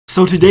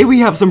So today we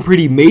have some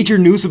pretty major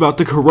news about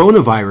the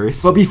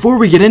coronavirus, but before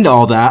we get into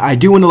all that, I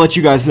do want to let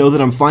you guys know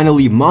that I'm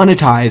finally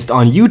monetized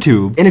on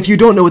YouTube, and if you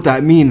don't know what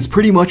that means,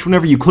 pretty much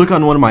whenever you click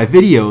on one of my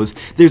videos,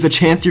 there's a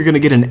chance you're going to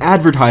get an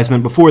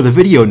advertisement before the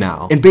video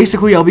now, and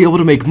basically I'll be able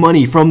to make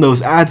money from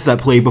those ads that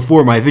play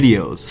before my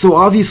videos. So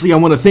obviously I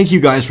want to thank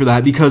you guys for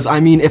that, because I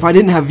mean, if I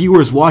didn't have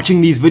viewers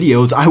watching these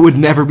videos, I would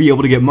never be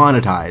able to get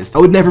monetized. I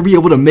would never be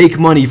able to make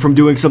money from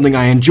doing something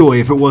I enjoy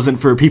if it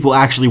wasn't for people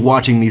actually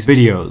watching these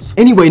videos.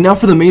 Anyway, now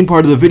for the main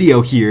part of the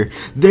video here,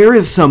 there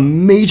is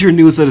some major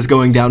news that is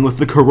going down with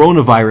the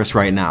coronavirus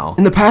right now.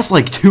 In the past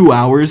like 2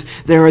 hours,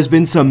 there has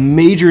been some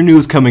major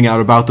news coming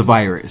out about the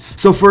virus.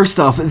 So first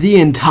off,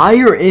 the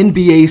entire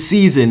NBA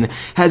season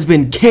has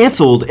been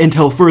canceled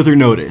until further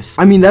notice.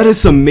 I mean, that is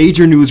some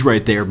major news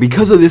right there.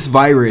 Because of this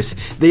virus,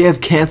 they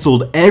have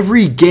canceled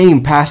every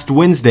game past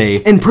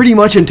Wednesday, and pretty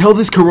much until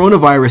this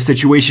coronavirus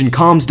situation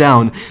calms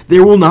down,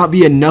 there will not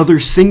be another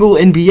single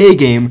NBA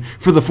game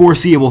for the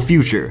foreseeable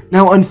future.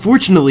 Now,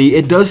 unfortunately,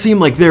 it does seem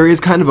like there is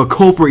kind of a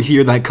culprit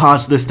here that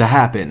caused this to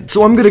happen.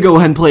 So I'm gonna go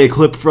ahead and play a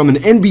clip from an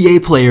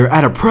NBA player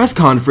at a press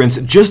conference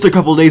just a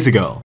couple days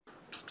ago.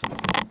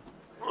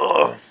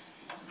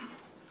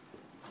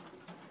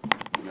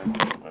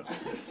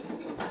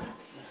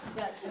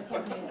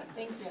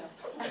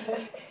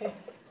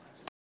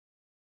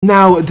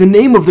 Now, the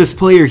name of this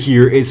player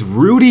here is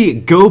Rudy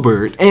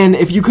Gobert, and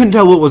if you couldn't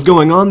tell what was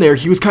going on there,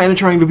 he was kind of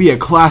trying to be a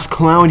class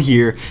clown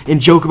here and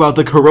joke about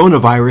the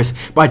coronavirus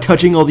by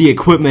touching all the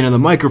equipment and the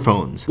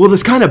microphones. Well,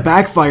 this kind of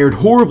backfired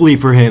horribly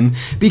for him,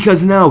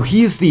 because now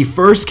he is the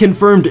first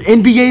confirmed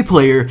NBA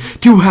player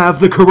to have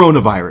the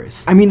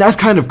coronavirus. I mean, that's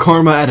kind of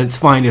karma at its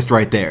finest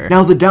right there.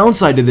 Now, the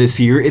downside to this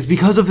here is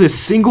because of this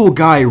single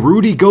guy,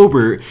 Rudy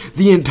Gobert,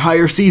 the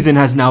entire season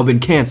has now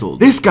been canceled.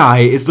 This guy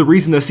is the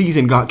reason the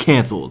season got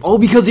canceled. All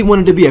because he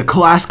wanted to be a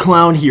class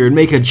clown here and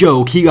make a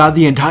joke, he got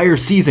the entire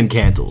season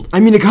canceled.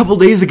 I mean, a couple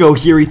days ago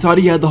here, he thought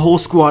he had the whole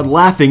squad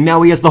laughing,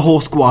 now he has the whole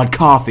squad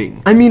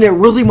coughing. I mean, it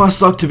really must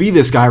suck to be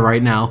this guy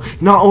right now.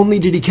 Not only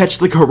did he catch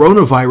the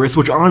coronavirus,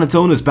 which on its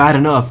own is bad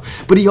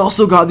enough, but he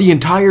also got the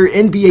entire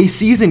NBA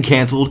season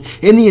canceled,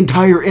 and the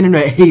entire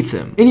internet hates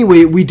him.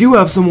 Anyway, we do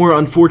have some more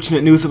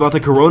unfortunate news about the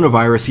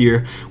coronavirus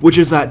here, which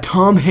is that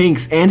Tom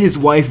Hanks and his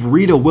wife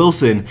Rita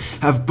Wilson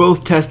have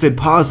both tested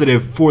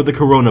positive for the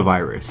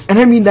coronavirus. And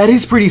I mean, that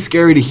is pretty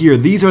scary to hear.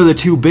 These are the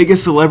two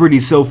biggest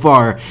celebrities so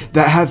far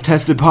that have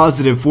tested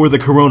positive for the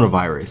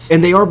coronavirus.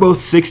 And they are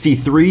both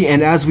 63,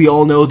 and as we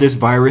all know, this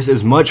virus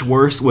is much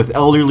worse with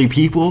elderly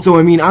people. So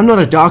I mean, I'm not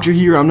a doctor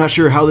here, I'm not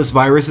sure how this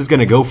virus is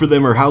gonna go for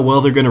them or how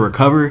well they're gonna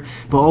recover,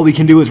 but all we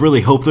can do is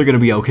really hope they're gonna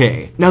be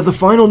okay. Now, the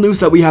final news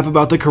that we have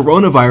about the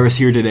coronavirus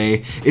here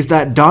today is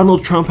that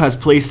Donald Trump has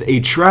placed a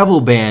travel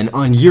ban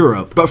on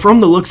Europe. But from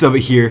the looks of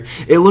it here,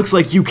 it looks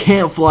like you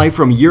can't fly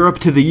from Europe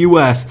to the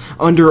US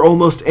under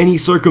almost any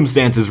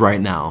circumstances right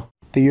now.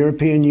 The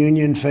European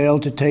Union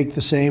failed to take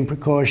the same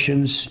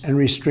precautions and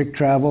restrict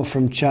travel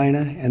from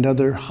China and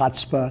other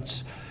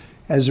hotspots.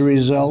 As a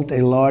result,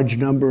 a large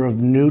number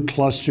of new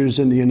clusters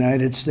in the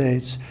United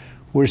States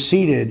were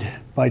seeded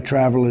by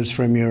travelers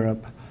from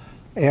Europe.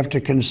 After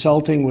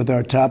consulting with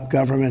our top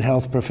government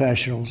health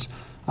professionals,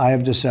 I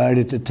have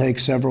decided to take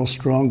several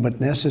strong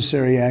but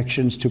necessary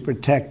actions to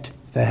protect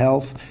the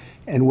health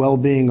and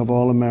well-being of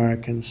all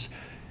Americans.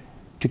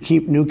 To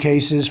keep new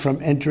cases from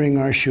entering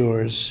our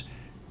shores,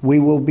 we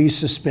will be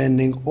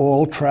suspending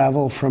all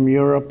travel from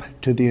Europe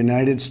to the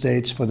United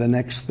States for the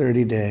next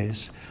 30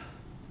 days.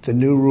 The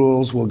new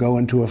rules will go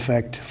into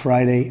effect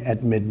Friday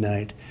at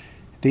midnight.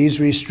 These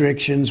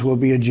restrictions will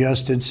be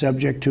adjusted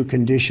subject to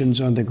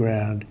conditions on the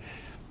ground.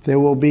 There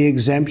will be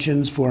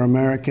exemptions for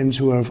Americans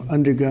who have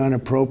undergone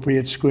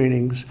appropriate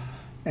screenings,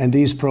 and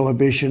these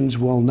prohibitions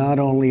will not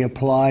only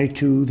apply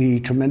to the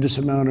tremendous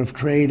amount of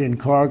trade and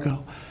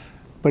cargo,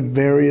 but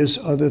various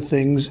other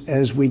things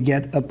as we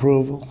get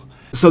approval.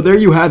 So there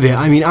you have it.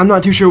 I mean, I'm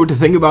not too sure what to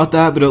think about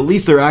that, but at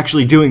least they're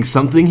actually doing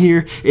something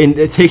here in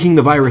taking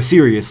the virus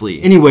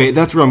seriously. Anyway,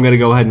 that's where I'm going to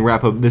go ahead and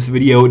wrap up this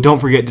video. Don't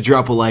forget to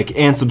drop a like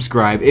and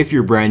subscribe if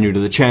you're brand new to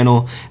the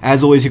channel.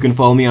 As always, you can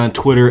follow me on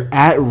Twitter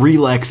at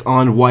Relex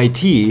on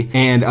YT.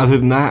 And other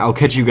than that, I'll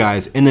catch you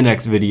guys in the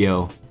next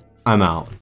video. I'm out.